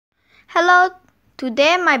Hello,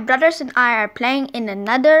 today my brothers and I are playing in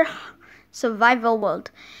another survival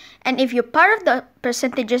world. And if you're part of the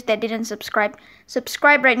percentages that didn't subscribe,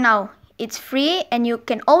 subscribe right now. It's free and you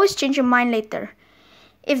can always change your mind later.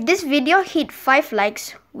 If this video hit 5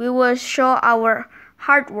 likes, we will show our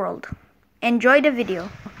hard world. Enjoy the video.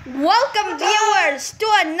 Welcome viewers to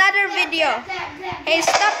another video. Hey,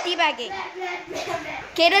 stop teabagging.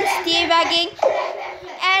 Kaden's teabagging.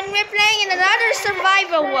 And we're playing in another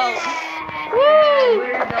survival world. Woo!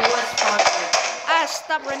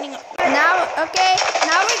 Stop running. Now, okay.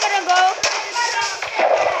 Now we're gonna go.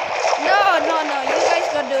 No. You guys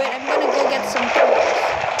go do it. I'm gonna go get some tools.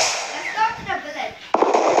 Let's go to the village.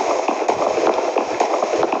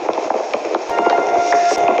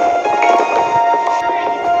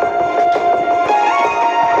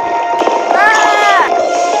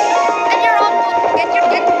 Get your own wood. Get your own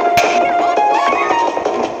wood.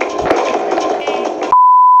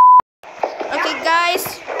 Okay, guys.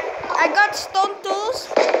 I got stone tools.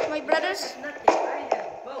 My brothers.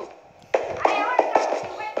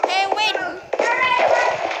 Hey, wait.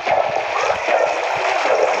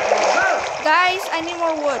 Guys, I need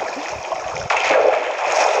more wood.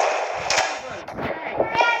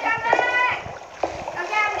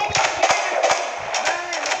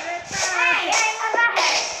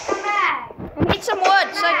 I need some wood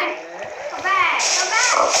so I can... Come back.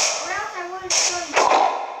 Or else I won't show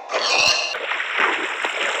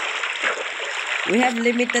you. We have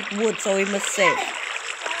limited wood, so we must save.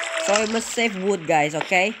 So we must save wood, guys,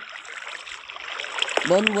 okay?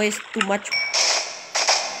 Don't waste too much.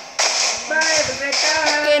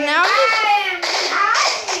 Okay, now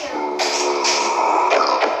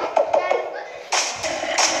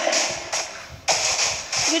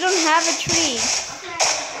we don't have a tree.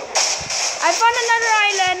 I found another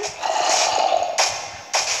island.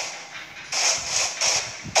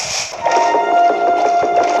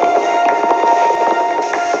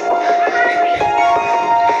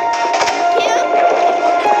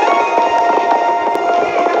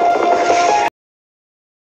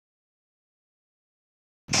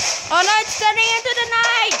 Oh no, it's turning into the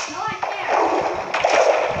night!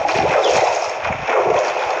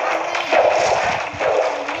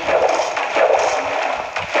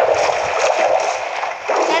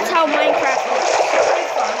 That's how Minecraft works.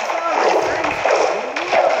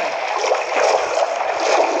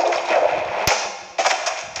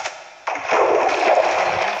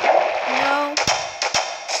 No.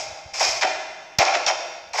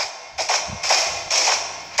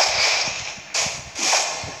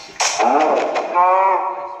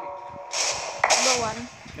 Go on.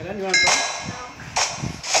 Kailan you want to?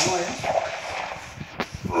 No.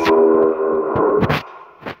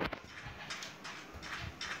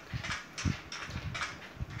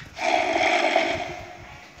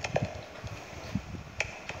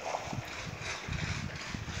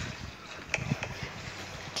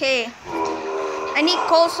 Okay. I need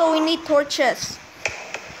coal, so we need torches.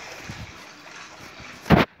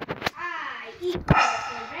 I eat for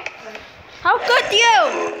breakfast. How could you?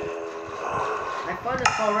 I found a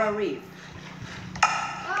coral reef.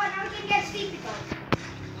 Oh, now we can get sleepy though.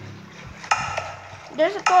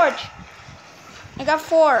 There's a torch. I got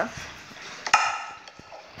 4.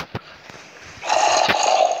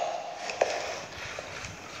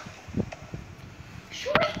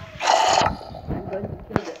 I'm going to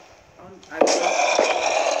kill the...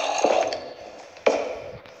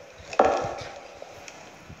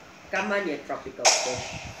 Come on, you tropical fish.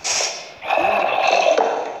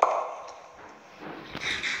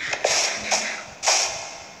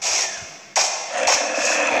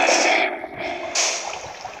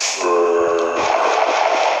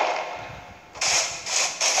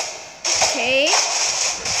 Okay.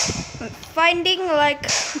 I'm finding like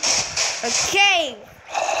a cave.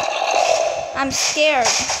 I'm scared.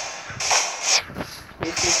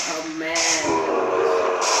 This is how man.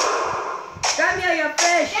 Come here, you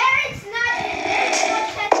fish! There's no chest in the ship,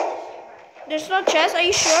 right? There's no chest, are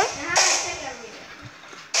you sure? Now I check everything.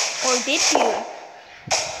 Or did you?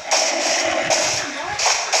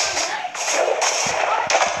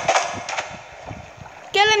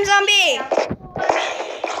 Kill him, zombie!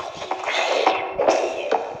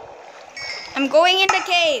 I'm going in the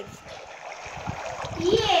cave.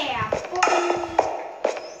 Yeah, boy.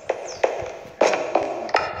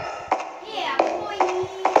 Yeah, boy.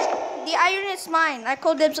 The iron is mine. I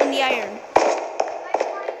call dibs on the iron.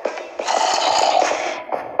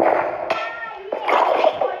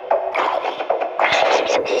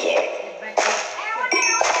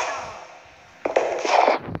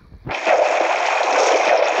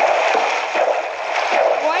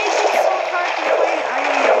 Why is it so hard to find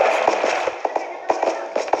iron?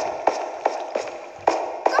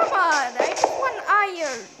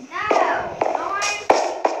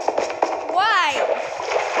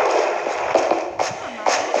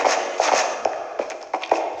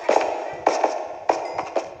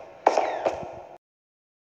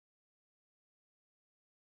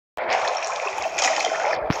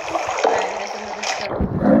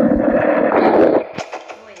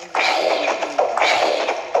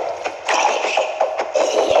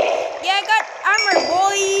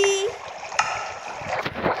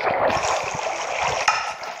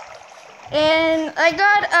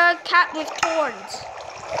 cat with thorns.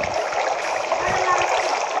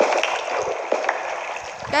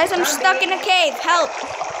 Guys, I'm stuck in a cave. Help.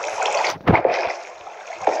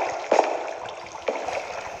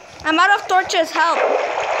 I'm out of torches. Help.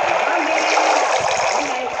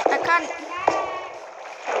 I can't.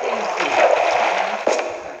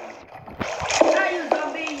 Are you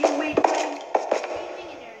zombie? You weak.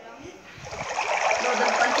 No,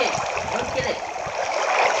 don't punch it. Don't kill it.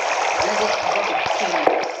 Let it go. Kill it.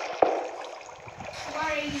 Why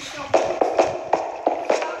are you so big?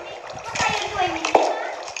 What are you doing, Nina?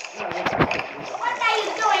 What are you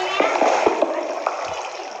doing, Nina?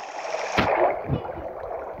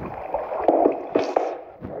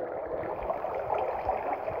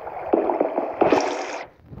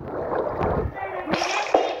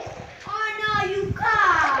 Oh no, you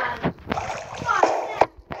can't. Fuck that.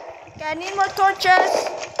 Okay, I need more torches.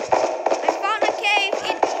 I found a cave.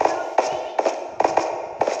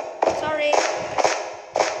 Sorry,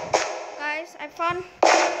 guys. I found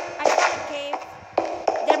a cave.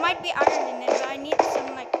 There might be iron in it, but I need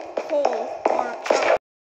some like coal or charcoal.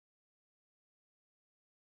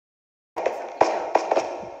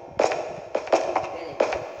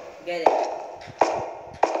 Get it.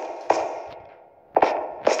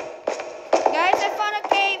 Guys, I found a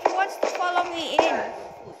cave. Who wants to follow me in?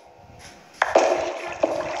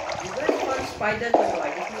 You guys found spiders or no? I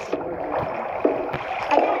just need to work.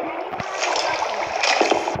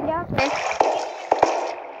 Yeah. Okay.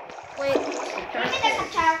 Wait. Give me the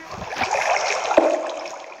charcoal.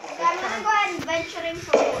 Okay, I'm gonna go ahead and venturing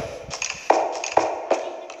for wood.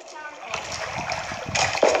 Give me the charcoal.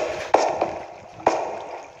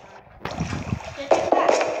 Just do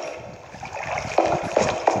that.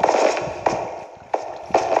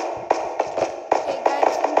 Okay,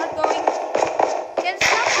 guys, I'm not going. Can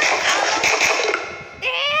someone follow me?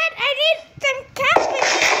 Dad, I need some camping.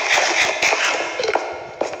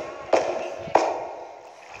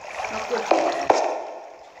 Not good for that.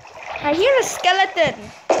 I hear a skeleton.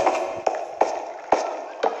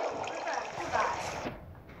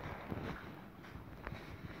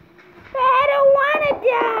 I don't want to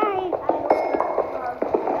die.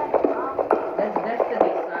 That's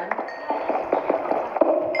destiny, son.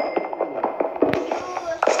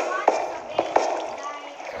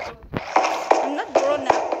 I'm not grown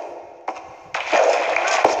up.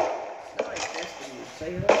 No, it's destiny. So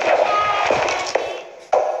you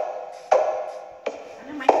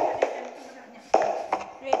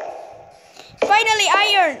Wait. Finally,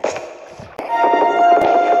 iron.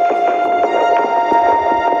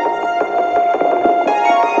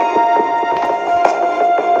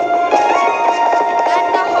 And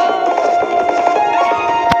the hole.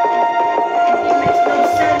 it makes no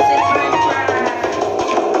sense in Minecraft.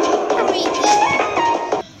 What do we eat?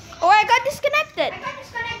 Oh, I got disconnected. I got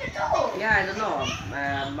disconnected too. Yeah, I don't know.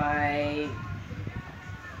 My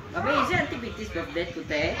amazing activities birthday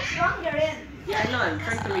today. What's wrong, you're in? Yeah, I know. I'm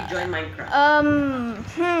trying to rejoin Minecraft.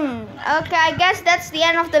 Okay, I guess that's the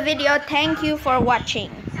end of the video. Thank you for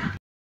watching.